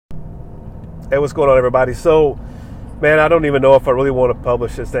Hey, what's going on, everybody? So, man, I don't even know if I really want to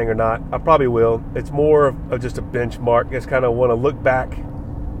publish this thing or not. I probably will. It's more of just a benchmark. Just kind of want to look back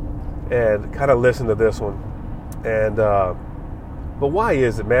and kind of listen to this one. And but why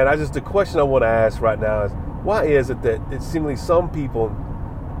is it, man? The question I want to ask right now is, why is it that it seemingly some people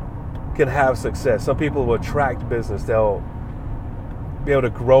can have success? Some people will attract business. They'll be able to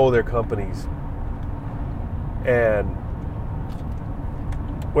grow their companies. And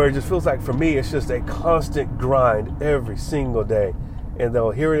where it just feels like, for me, it's just a constant grind every single day. And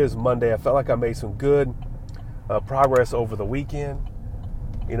though here it is Monday, I felt like I made some good progress over the weekend.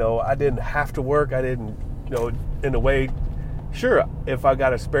 You know, I didn't have to work. I didn't, in a way, sure, if I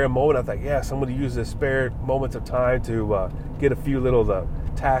got a spare moment, I thought, yes, I'm going to use this spare moments of time to get a few little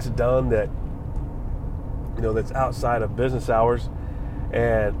tasks done that, that's outside of business hours.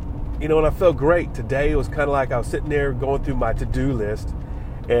 And, and I felt great. Today it was kind of like I was sitting there going through my to-do list.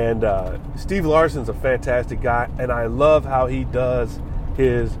 And Steve Larson's a fantastic guy, and I love how he does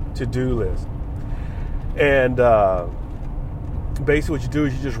his to-do list. And basically what you do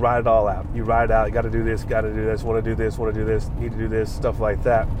is you just write it all out. You write it out, you got to do this, want to do this, need to do this, stuff like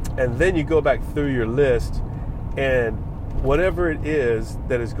that. And then you go back through your list, and whatever it is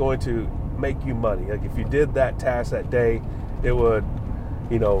that is going to make you money, like if you did that task that day, it would,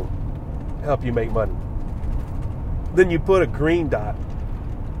 help you make money. Then you put a green dot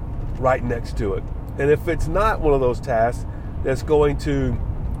right next to it. And if it's not one of those tasks that's going to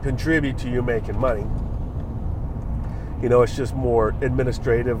contribute to you making money, it's just more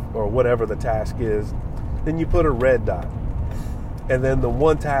administrative or whatever the task is, then you put a red dot. And then the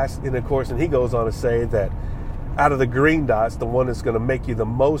one task, and of course, and he goes on to say that out of the green dots, the one that's going to make you the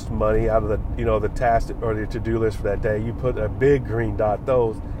most money out of the, the task or the to-do list for that day, you put a big green dot,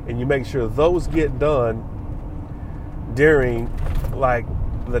 those, and you make sure those get done during like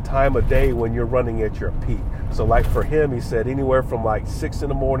the time of day when you're running at your peak. So like for him, he said anywhere from like 6 in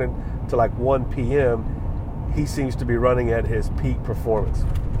the morning to like 1 p.m. he seems to be running at his peak performance.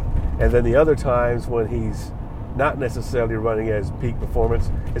 And then the other times when he's not necessarily running at his peak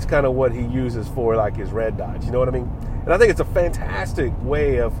performance, it's kind of what he uses for like his red dots. You know what I mean? And I think it's a fantastic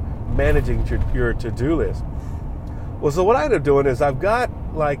way of managing your to-do list. Well, so what I end up doing is I've got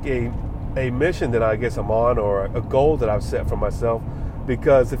like a mission that I guess I'm on, or a goal that I've set for myself.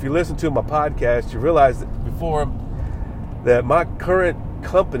 Because if you listen to my podcast, you realize that before that my current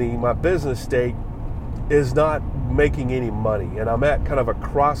company, my business state, is not making any money. And I'm at kind of a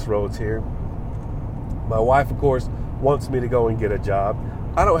crossroads here. My wife, of course, wants me to go and get a job.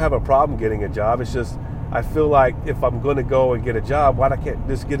 I don't have a problem getting a job. It's just I feel like if I'm going to go and get a job, why can't I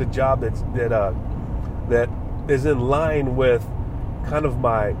just get a job that is in line with kind of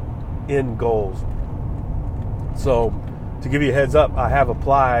my end goals? So, to give you a heads up, I have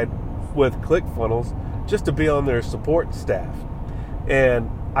applied with ClickFunnels just to be on their support staff. And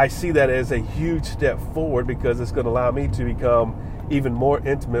I see that as a huge step forward because it's going to allow me to become even more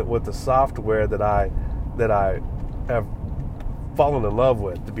intimate with the software that I have fallen in love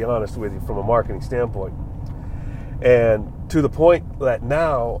with, to be honest with you, from a marketing standpoint. And to the point that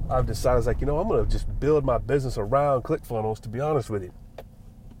now I've decided, I'm going to just build my business around ClickFunnels, to be honest with you.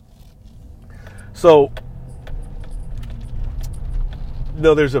 So,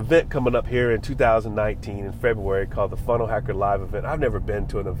 there's an event coming up here in 2019 in February called the Funnel Hacker Live event. I've never been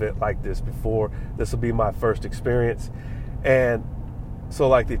to an event like this before. This will be my first experience. And so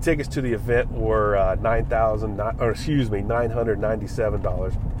like the tickets to the event were $997,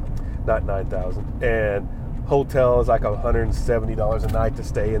 not $9,000. And hotel is like $170 a night to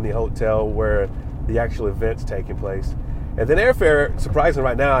stay in the hotel where the actual event's taking place. And then airfare, surprisingly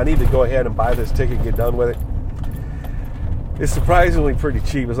right now, I need to go ahead and buy this ticket and get done with it. It's surprisingly pretty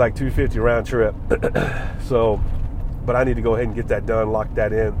cheap. It's like $250 round trip. So, but I need to go ahead and get that done, lock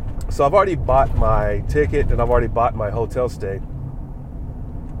that in. So I've already bought my ticket and I've already bought my hotel stay.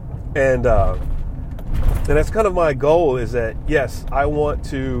 And that's kind of my goal, is that, yes, I want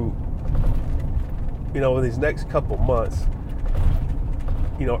to, in these next couple months,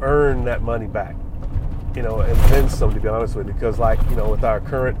 earn that money back, and then some, to be honest with you, because with our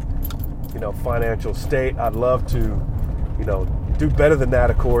current, financial state, I'd love to, do better than that,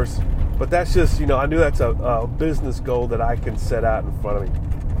 of course. But that's just, I knew that's a business goal that I can set out in front of me.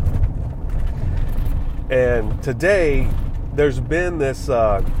 And today, there's been this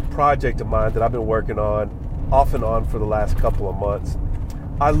project of mine that I've been working on, off and on, for the last couple of months.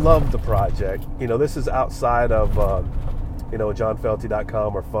 I love the project. This is outside of,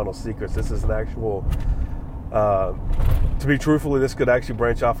 johnfelty.com or Funnel Secrets. This is an actual, to be truthfully, this could actually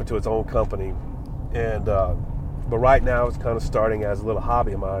branch off into its own company. And, but right now it's kind of starting as a little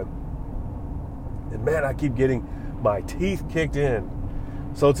hobby of mine. And man, I keep getting my teeth kicked in.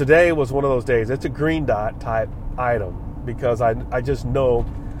 So today was one of those days. It's a green dot type item because I just know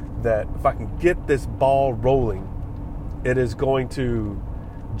that if I can get this ball rolling, it is going to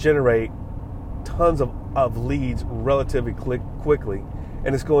generate tons of leads relatively quickly,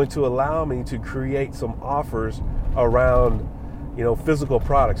 and it's going to allow me to create some offers around, physical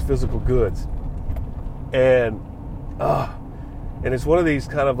products, physical goods, and it's one of these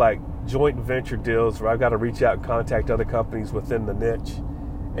kind of like joint venture deals where I've got to reach out and contact other companies within the niche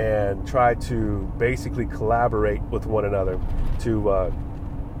and try to basically collaborate with one another to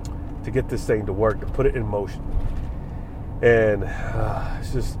get this thing to work, to put it in motion. And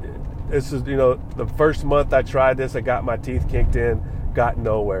this is the first month I tried this, I got my teeth kicked in, got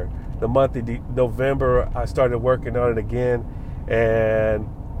nowhere. The month of November, I started working on it again, and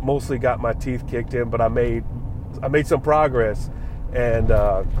mostly got my teeth kicked in, but I made some progress, and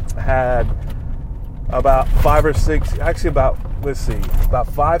had about 5 or 6, actually about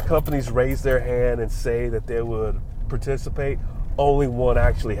 5 companies raise their hand and say that they would participate. Only one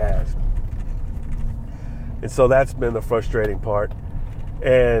actually has. And so that's been the frustrating part.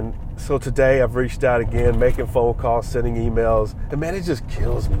 And so today I've reached out again, making phone calls, sending emails, and man, it just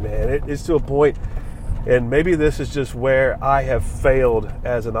kills me, man. It's to a point, and maybe this is just where I have failed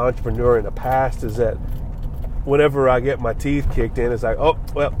as an entrepreneur in the past, is that whenever I get my teeth kicked in, it's like, oh,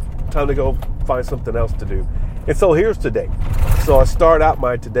 well, time to go find something else to do. And so here's today. So I start out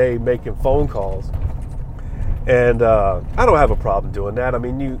my today making phone calls, and I don't have a problem doing that. I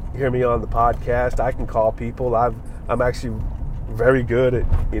mean, you hear me on the podcast, I can call people. I'm actually very good at,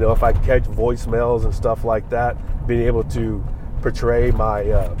 if I catch voicemails and stuff like that, being able to portray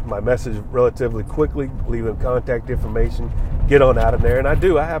my message relatively quickly, leave them contact information, get on out of there. And I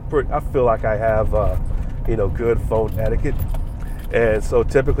feel like I have, good phone etiquette. And so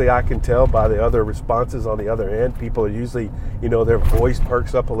typically I can tell by the other responses on the other end, people are usually, their voice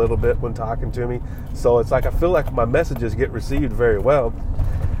perks up a little bit when talking to me. So it's like, I feel like my messages get received very well,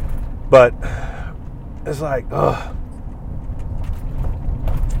 but it's like,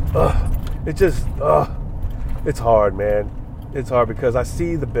 it's hard, man. It's hard because I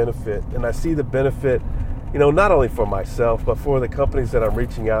see the benefit, and I see the benefit, not only for myself, but for the companies that I'm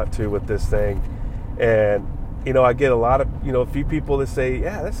reaching out to with this thing. And, I get a lot of, a few people that say,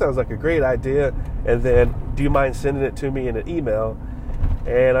 yeah, that sounds like a great idea. And then, do you mind sending it to me in an email?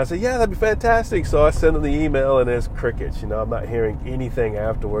 And I say, yeah, that'd be fantastic. So I send them the email, and it's crickets. I'm not hearing anything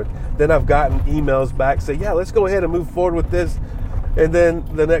afterwards. Then I've gotten emails back say, yeah, let's go ahead and move forward with this. And then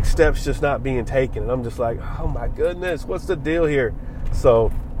the next step's just not being taken. And I'm just like, oh my goodness, what's the deal here?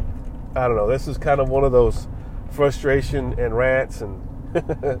 So, I don't know. This is kind of one of those frustration and rants and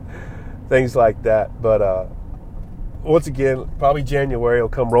things like that. But once again, probably January will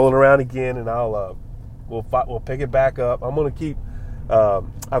come rolling around again, and we'll pick it back up. I'm going to keep,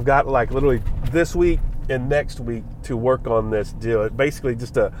 I've got like literally this week and next week to work on this deal. It basically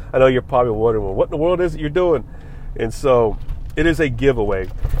I know you're probably wondering, well, what in the world is it you're doing? And so it is a giveaway,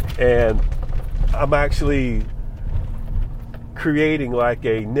 and I'm actually creating like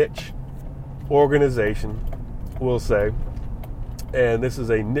a niche organization, we'll say. And this is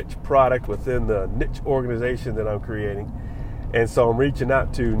a niche product within the niche organization that I'm creating. And so I'm reaching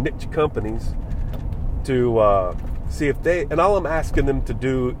out to niche companies to see if and all I'm asking them to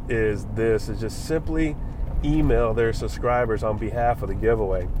do is just simply email their subscribers on behalf of the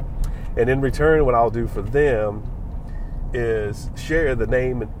giveaway. And in return, what I'll do for them is share the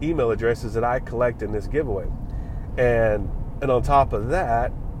name and email addresses that I collect in this giveaway. And on top of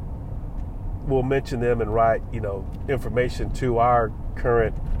that, we'll mention them and write, information to our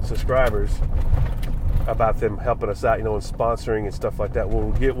current subscribers about them helping us out, and sponsoring and stuff like that.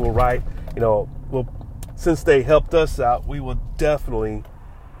 We'll write, since they helped us out, we will definitely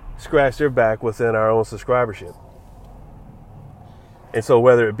scratch their back within our own subscribership. And so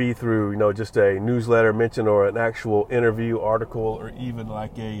whether it be through, just a newsletter mention or an actual interview article, or even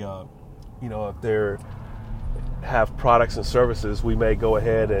like a, if they're have products and services, we may go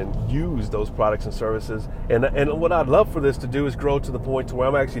ahead and use those products and services. And what I'd love for this to do is grow to the point to where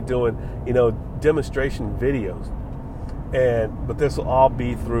I'm actually doing, demonstration videos. But this will all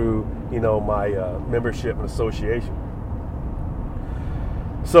be through, my membership and association.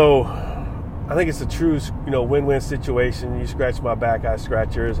 So I think it's a true, win-win situation. You scratch my back, I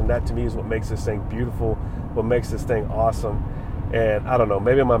scratch yours, and that to me is what makes this thing beautiful, what makes this thing awesome. And I don't know,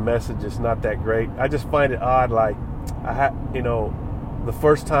 maybe my message is not that great. I just find it odd, like, the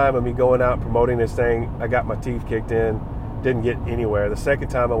first time of me going out promoting this thing, I got my teeth kicked in, didn't get anywhere. The second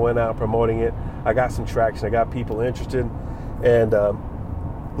time I went out promoting it, I got some traction, I got people interested. And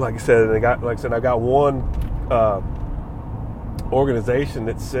like I said, I got one organization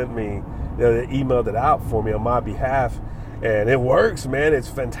that sent me, that emailed it out for me on my behalf, and it works, man. It's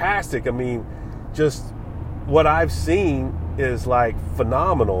fantastic. I mean, just what I've seen is like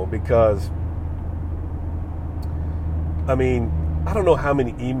phenomenal, because I mean, I don't know how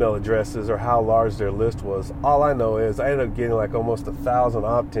many email addresses or how large their list was. All I know is I ended up getting like almost 1,000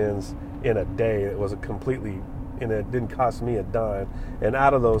 opt-ins in a day. It was and it didn't cost me a dime. And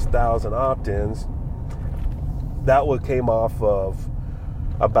out of those 1,000 opt-ins, that one came off of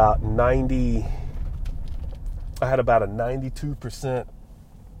about 90. I had about a 92%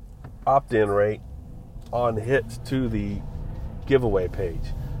 opt-in rate on hits to the giveaway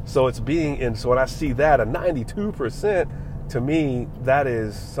page. So so when I see that, a 92%, to me, that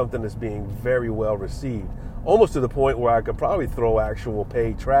is something that's being very well received. Almost to the point where I could probably throw actual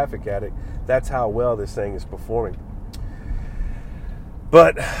paid traffic at it. That's how well this thing is performing.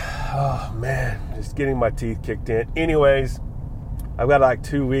 But, oh man, just getting my teeth kicked in. Anyways, I've got like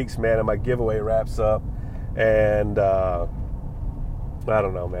 2 weeks, man, and my giveaway wraps up. And I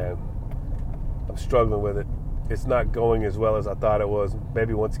don't know, man. I'm struggling with it. It's not going as well as I thought it was.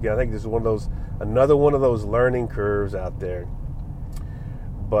 Maybe once again, I think this is another one of those learning curves out there.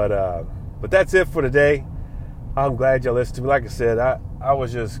 But that's it for today. I'm glad y'all listened to me. Like I said, I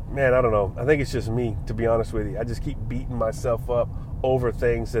was just, man, I don't know. I think it's just me, to be honest with you. I just keep beating myself up over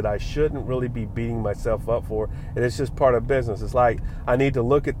things that I shouldn't really be beating myself up for. And it's just part of business. It's like I need to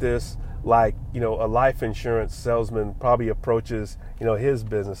look at this like, a life insurance salesman probably approaches, his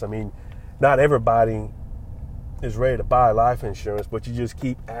business. I mean, not everybody is ready to buy life insurance, but you just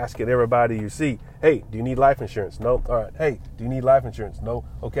keep asking everybody you see, hey, do you need life insurance? No. All right. Hey, do you need life insurance? No.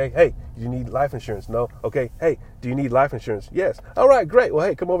 Okay. Hey, do you need life insurance? No. Okay. Hey, do you need life insurance? Yes. All right, great. Well,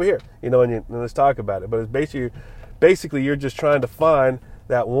 hey, come over here, and let's talk about it. But it's basically you're just trying to find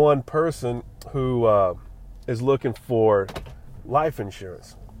that one person who is looking for life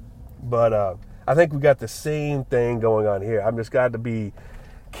insurance. But I think we got the same thing going on here. I've just got to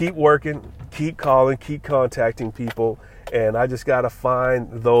keep working, keep calling, keep contacting people, and I just got to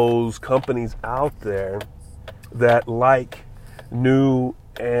find those companies out there that like new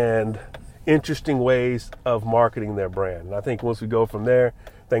and interesting ways of marketing their brand. And I think once we go from there,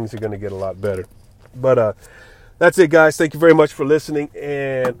 things are going to get a lot better. But that's it, guys. Thank you very much for listening,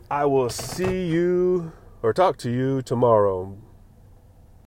 and I will see you or talk to you tomorrow.